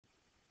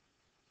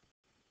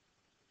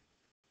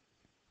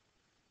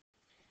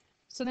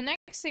So the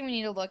next thing we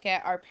need to look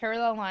at are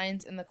parallel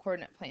lines in the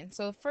coordinate plane.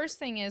 So the first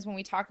thing is when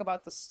we talk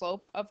about the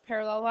slope of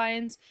parallel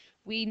lines,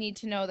 we need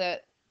to know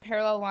that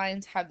parallel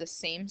lines have the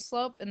same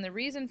slope, and the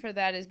reason for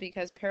that is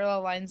because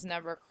parallel lines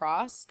never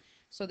cross,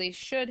 so they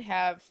should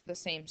have the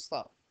same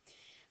slope.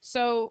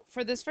 So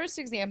for this first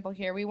example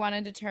here, we want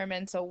to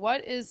determine, so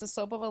what is the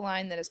slope of a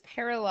line that is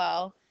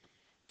parallel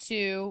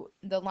to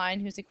the line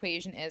whose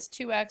equation is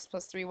 2x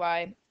plus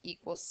 3y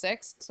equals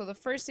 6. So the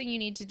first thing you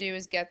need to do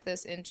is get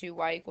this into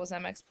y equals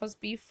mx plus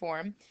b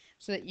form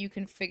so that you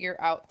can figure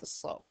out the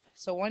slope.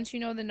 So once you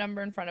know the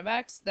number in front of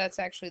x, that's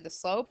actually the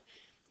slope.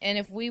 And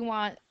if we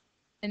want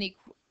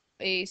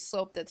a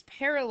slope that's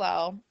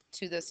parallel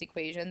to this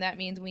equation, that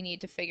means we need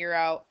to figure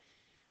out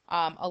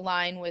a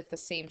line with the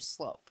same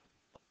slope.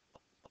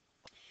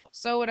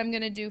 So what I'm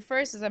going to do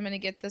first is I'm going to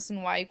get this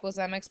in y equals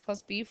mx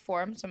plus b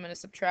form. So I'm going to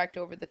subtract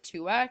over the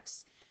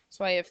 2x.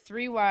 So I have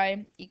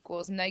 3y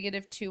equals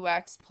negative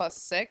 2x plus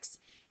 6.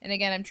 And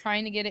again, I'm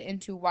trying to get it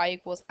into y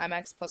equals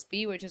mx plus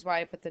b, which is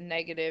why I put the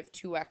negative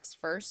 2x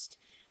first.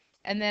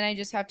 And then I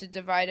just have to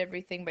divide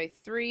everything by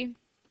 3.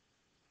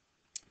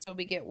 So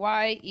we get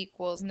y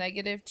equals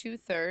negative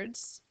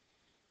 2/3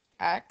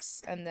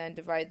 x, and then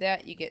divide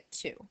that, you get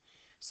 2.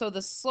 So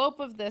the slope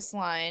of this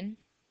line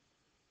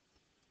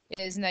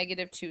is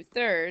negative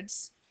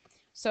 2/3.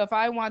 So if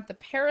I want the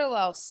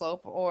parallel slope,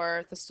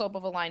 or the slope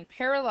of a line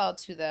parallel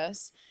to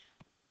this,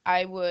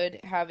 I would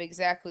have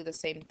exactly the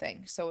same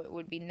thing. So it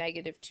would be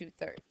negative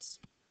 2/3.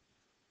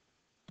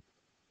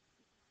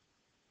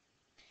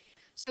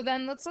 So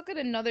then let's look at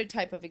another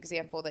type of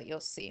example that you'll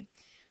see.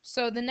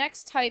 So the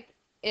next type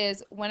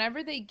is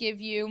whenever they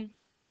give you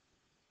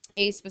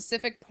a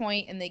specific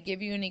point and they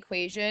give you an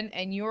equation,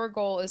 and your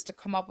goal is to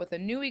come up with a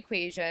new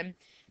equation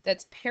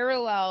that's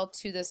parallel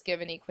to this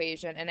given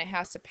equation, and it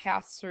has to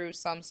pass through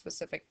some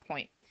specific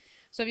point.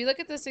 So if you look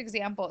at this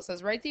example, it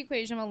says write the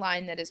equation of a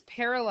line that is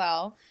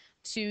parallel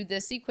to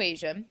this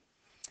equation,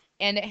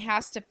 and it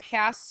has to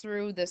pass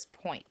through this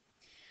point.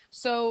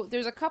 So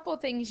there's a couple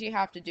of things you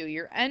have to do.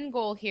 Your end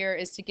goal here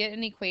is to get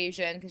an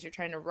equation, because you're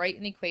trying to write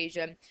an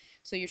equation.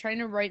 So you're trying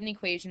to write an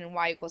equation in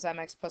y equals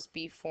mx plus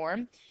b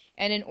form.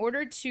 And in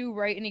order to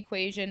write an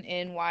equation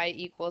in y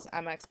equals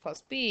mx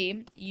plus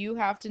b, you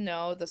have to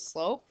know the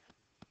slope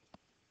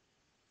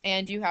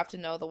and you have to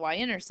know the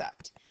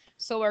y-intercept.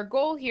 So our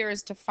goal here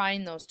is to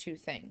find those two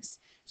things.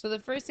 So the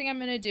first thing I'm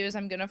going to do is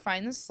I'm going to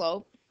find the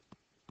slope.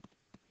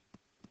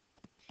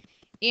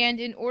 And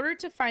in order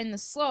to find the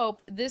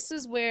slope, this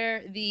is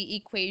where the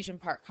equation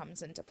part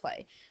comes into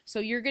play. So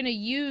you're going to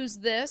use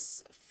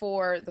this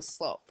for the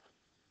slope.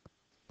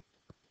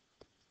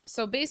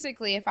 So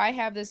basically, if I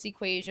have this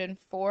equation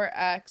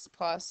 4x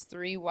plus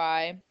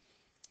 3y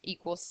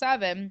equals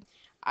 7,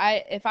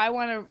 if I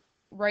want to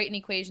write an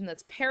equation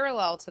that's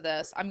parallel to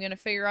this, I'm going to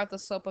figure out the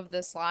slope of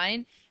this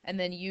line and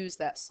then use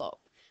that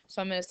slope.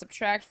 So I'm going to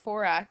subtract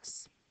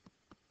 4x.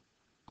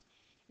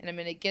 And I'm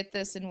going to get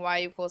this in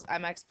y equals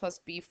mx plus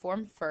b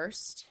form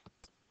first.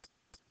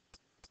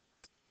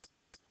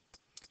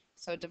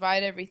 So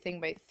divide everything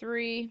by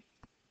 3.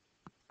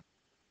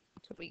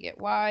 So we get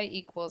y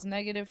equals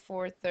negative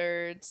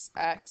 4/3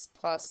 x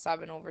plus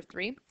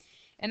 7/3.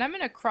 And I'm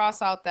going to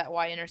cross out that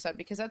y-intercept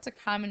because that's a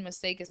common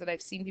mistake, is that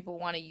I've seen people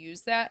want to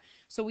use that.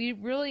 So we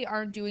really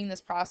aren't doing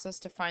this process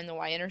to find the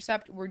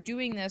y-intercept. We're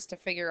doing this to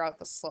figure out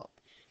the slope.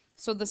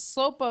 So the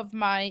slope of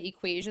my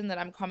equation that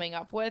I'm coming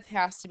up with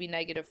has to be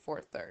negative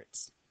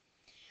 4/3.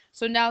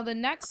 So now the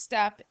next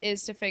step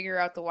is to figure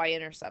out the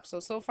y-intercept.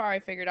 So far I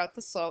figured out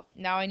the slope.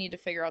 Now I need to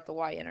figure out the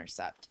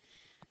y-intercept.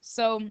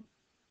 So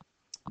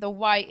the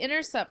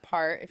y-intercept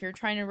part, if you're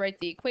trying to write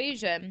the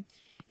equation,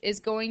 is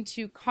going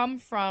to come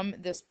from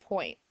this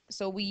point.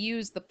 So we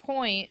use the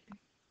point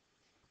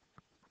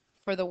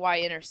for the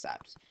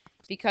y-intercept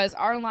because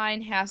our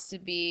line has to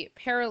be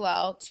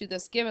parallel to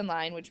this given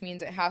line, which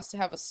means it has to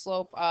have a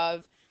slope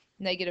of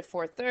negative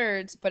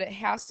 4/3, but it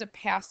has to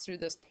pass through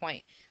this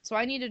point. So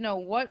I need to know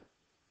what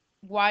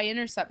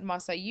y-intercept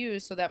must I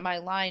use so that my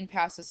line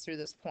passes through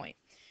this point.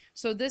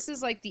 So this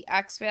is like the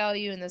x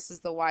value and this is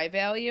the y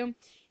value.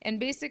 And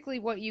basically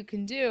what you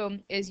can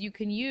do is you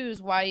can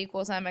use y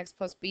equals mx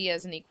plus b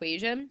as an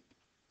equation.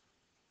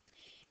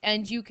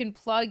 And you can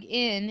plug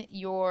in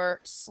your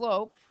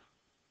slope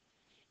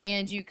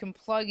and you can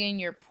plug in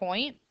your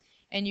point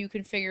and you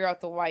can figure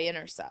out the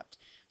y-intercept.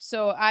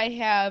 So I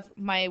have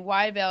my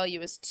y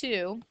value is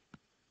 2.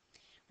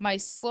 My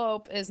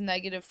slope is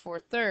negative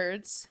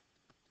 4/3.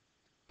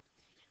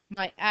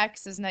 My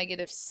x is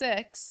negative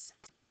 6,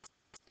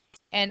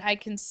 and I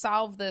can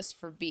solve this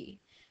for b.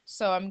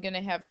 So I'm going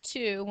to have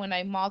 2. When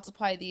I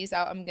multiply these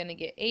out, I'm going to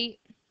get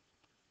 8.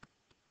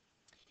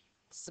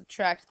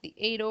 Subtract the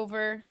 8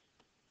 over.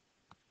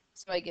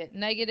 So I get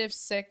negative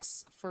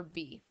 6 for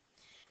b.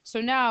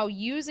 So now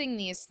using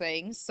these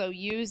things, so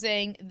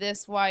using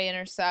this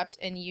y-intercept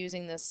and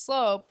using this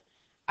slope,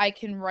 I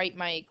can write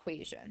my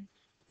equation.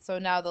 So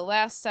now the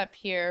last step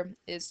here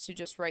is to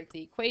just write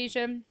the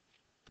equation.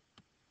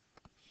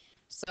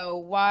 So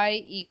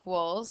y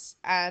equals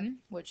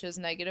m, which is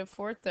negative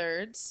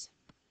 4/3,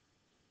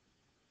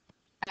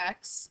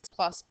 x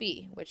plus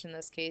b, which in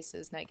this case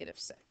is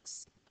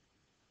 -6.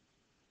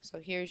 So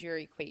here's your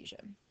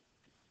equation.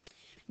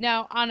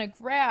 Now on a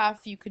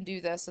graph, you can do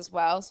this as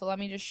well. So let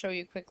me just show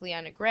you quickly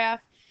on a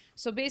graph.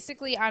 So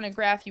basically on a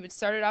graph, you would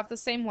start it off the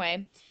same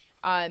way.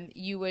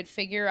 You would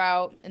figure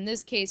out, in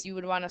this case, you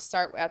would want to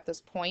start at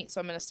this point. So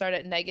I'm going to start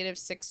at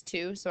 -6,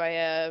 2. So I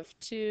have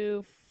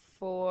 2,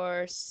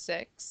 4,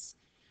 6,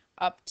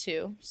 up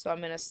 2. So I'm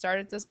going to start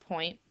at this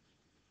point.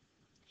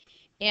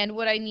 And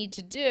what I need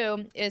to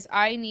do is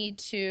I need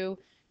to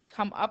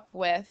come up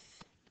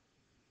with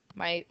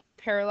my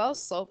parallel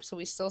slope. So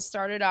we still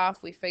started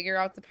off, we figure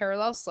out the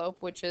parallel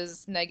slope, which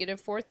is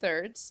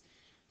 -4/3.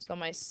 So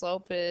my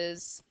slope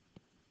is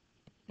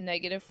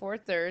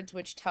 -4/3,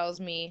 which tells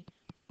me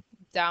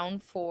down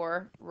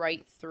 4,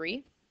 right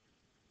 3.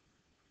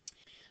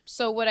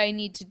 So what I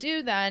need to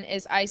do then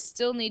is I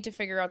still need to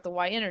figure out the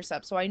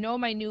y-intercept. So I know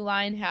my new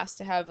line has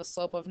to have a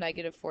slope of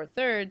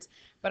 -4/3,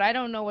 but I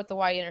don't know what the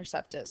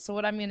y-intercept is. So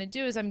what I'm going to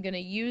do is I'm going to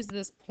use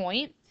this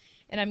point,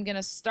 and I'm going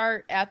to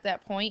start at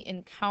that point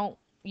and count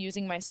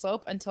using my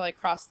slope until I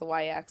cross the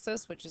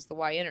y-axis, which is the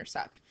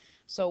y-intercept.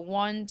 So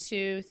 1,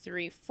 2,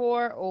 3,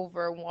 4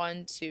 over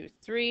 1, 2,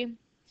 3.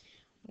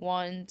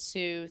 1,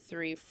 2,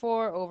 3,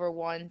 4 over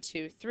 1,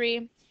 2,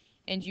 3.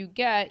 And you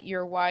get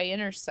your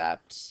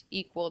y-intercept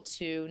equal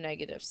to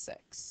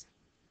 -6.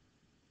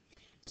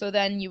 So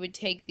then you would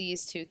take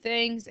these two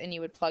things and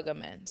you would plug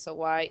them in. So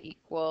y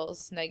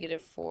equals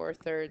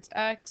 -4/3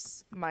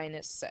 x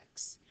minus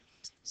 6.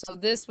 So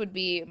this would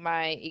be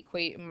my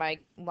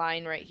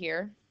line right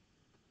here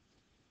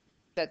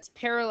that's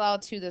parallel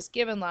to this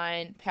given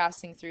line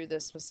passing through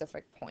this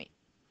specific point.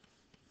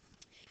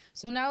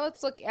 So now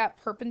let's look at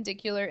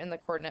perpendicular in the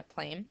coordinate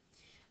plane.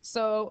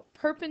 So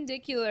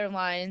perpendicular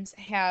lines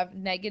have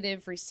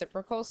negative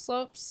reciprocal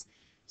slopes.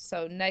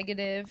 So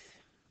negative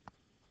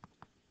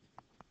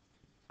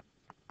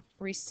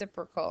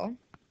reciprocal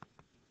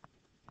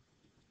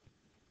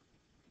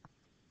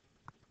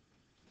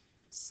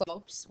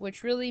slopes,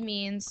 which really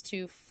means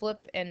to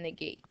flip and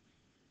negate.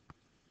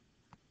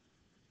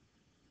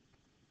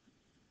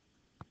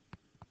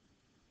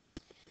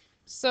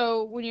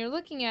 So when you're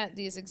looking at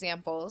these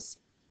examples,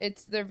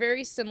 they're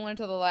very similar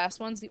to the last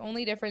ones. The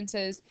only difference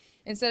is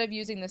instead of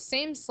using the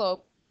same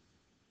slope,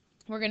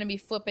 we're going to be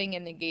flipping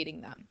and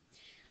negating them.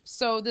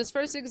 So this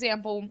first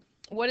example,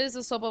 what is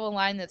the slope of a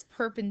line that's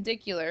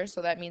perpendicular?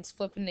 So that means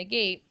flip and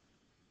negate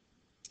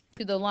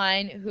to the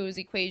line whose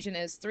equation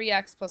is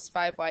 3x plus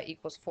 5y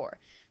equals 4.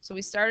 So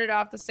we started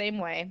off the same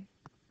way.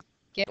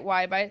 Get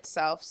y by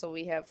itself. So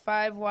we have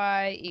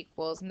 5y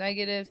equals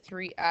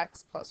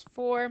 -3x plus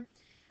 4.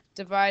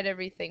 Divide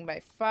everything by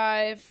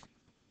 5.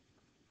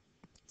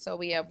 So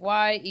we have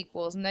y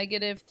equals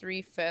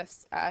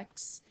 -3/5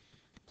 x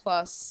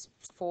plus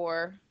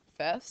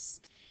 4/5.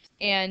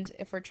 And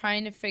if we're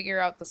trying to figure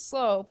out the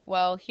slope,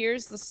 well,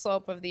 here's the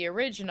slope of the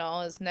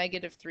original is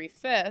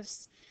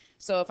 -3/5.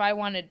 So if I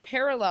wanted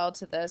parallel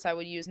to this, I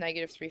would use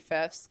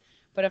 -3/5.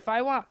 But if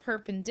I want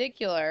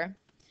perpendicular,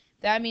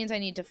 that means I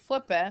need to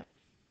flip it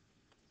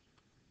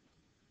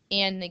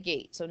and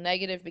negate. So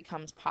negative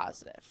becomes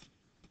positive.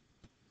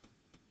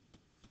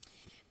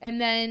 And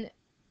then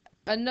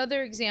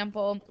another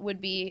example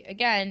would be,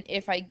 again,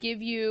 if I give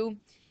you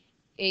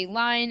a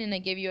line and I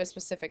give you a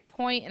specific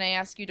point and I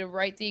ask you to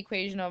write the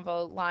equation of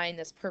a line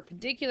that's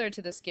perpendicular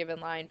to this given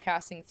line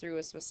passing through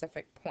a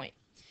specific point.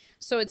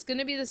 So it's going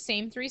to be the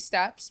same 3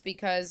 steps,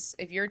 because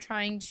if you're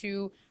trying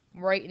to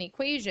write an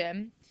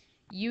equation,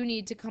 you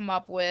need to come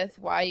up with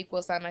y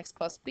equals mx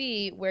plus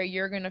b, where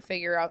you're going to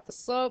figure out the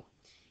slope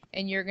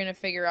and you're going to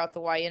figure out the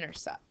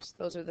y-intercept.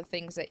 Those are the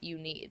things that you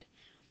need.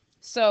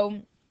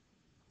 So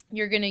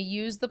you're going to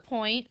use the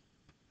point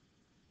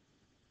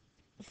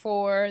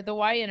for the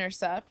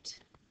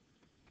y-intercept,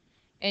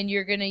 and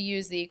you're going to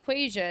use the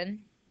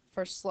equation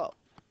for slope.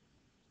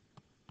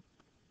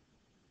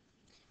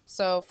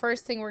 So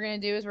first thing we're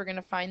going to do is we're going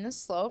to find the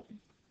slope.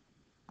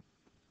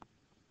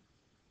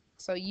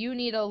 So you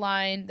need a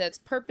line that's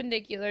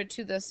perpendicular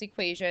to this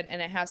equation,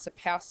 and it has to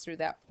pass through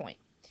that point.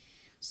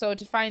 So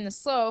to find the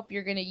slope,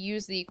 you're going to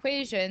use the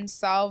equation,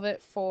 solve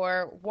it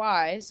for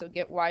y, so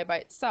get y by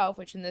itself,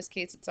 which in this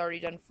case it's already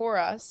done for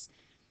us.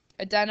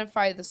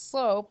 Identify the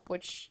slope,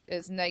 which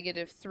is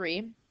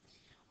 -3.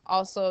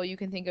 Also, you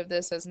can think of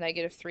this as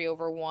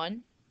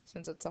 -3/1,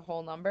 since it's a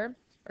whole number,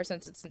 or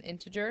since it's an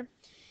integer.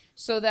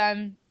 So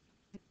then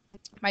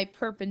my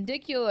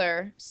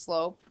perpendicular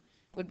slope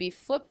would be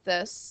flip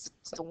this,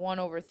 so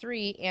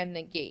 1/3, and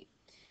negate.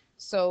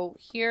 So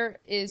here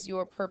is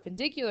your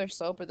perpendicular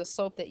slope, or the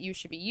slope that you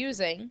should be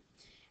using.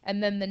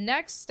 And then the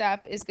next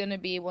step is going to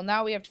be, well,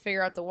 now we have to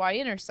figure out the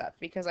y-intercept.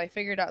 Because I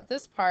figured out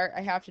this part,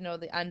 I have to know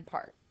the end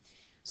part.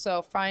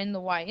 So find the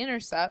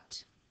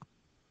y-intercept,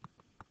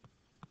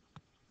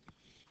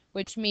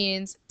 which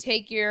means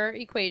take your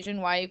equation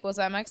y equals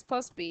mx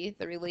plus b,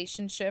 the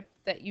relationship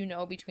that you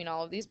know between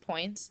all of these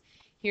points.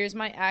 Here's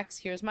my x,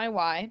 here's my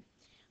y.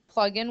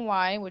 Plug in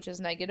y, which is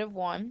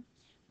 -1.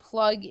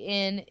 Plug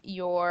in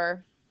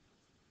your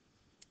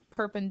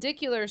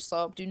perpendicular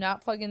slope, do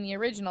not plug in the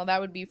original, that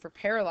would be for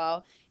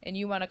parallel, and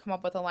you want to come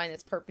up with a line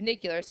that's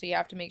perpendicular, so you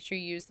have to make sure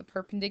you use the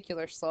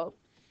perpendicular slope.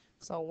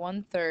 So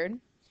 1/3,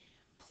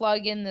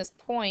 plug in this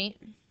point,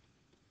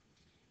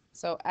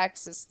 so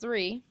x is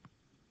 3,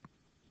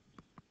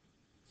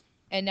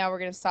 and now we're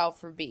going to solve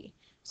for b.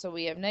 So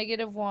we have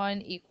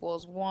 -1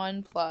 equals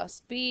 1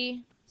 plus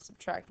b,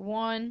 subtract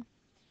 1,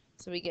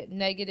 so we get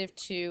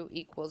 -2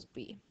 equals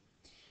b.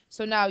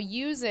 So now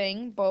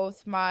using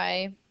both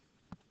my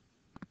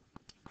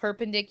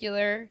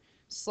perpendicular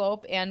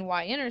slope and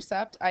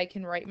y-intercept, I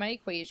can write my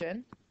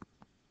equation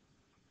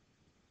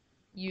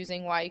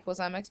using y equals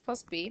mx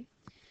plus b.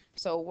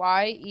 So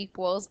y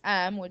equals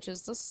m, which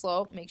is the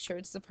slope, make sure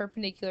it's the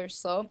perpendicular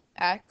slope,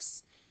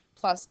 x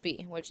plus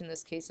b, which in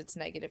this case it's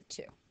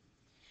 -2.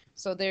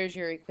 So there's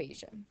your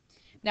equation.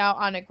 Now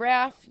on a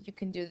graph, you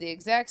can do the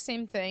exact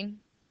same thing.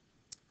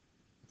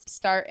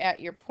 Start at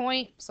your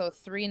point, so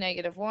 3,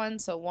 -1,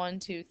 so 1,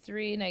 2,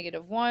 3,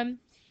 -1.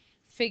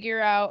 Figure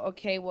out,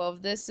 okay, well,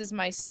 if this is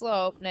my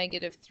slope,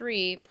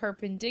 -3,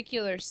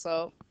 perpendicular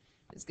slope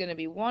is going to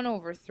be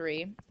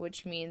 1/3,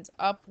 which means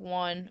up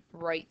 1,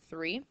 right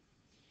 3.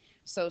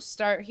 So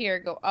start here,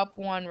 go up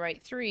 1,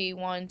 right 3,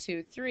 1,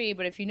 2, 3.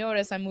 But if you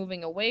notice, I'm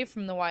moving away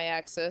from the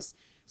y-axis,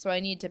 so I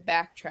need to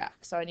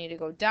backtrack. So I need to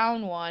go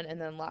down 1 and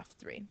then left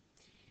 3.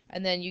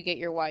 And then you get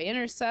your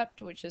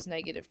y-intercept, which is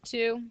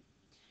 -2,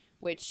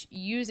 which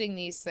using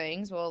these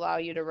things will allow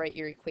you to write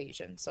your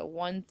equation. So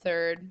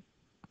 1/3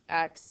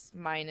 x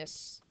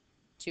minus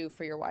 2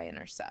 for your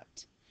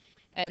y-intercept.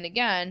 And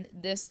again,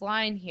 this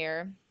line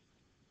here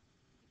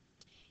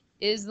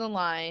is the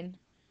line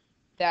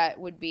that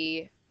would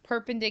be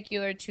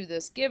perpendicular to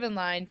this given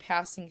line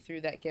passing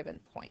through that given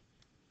point.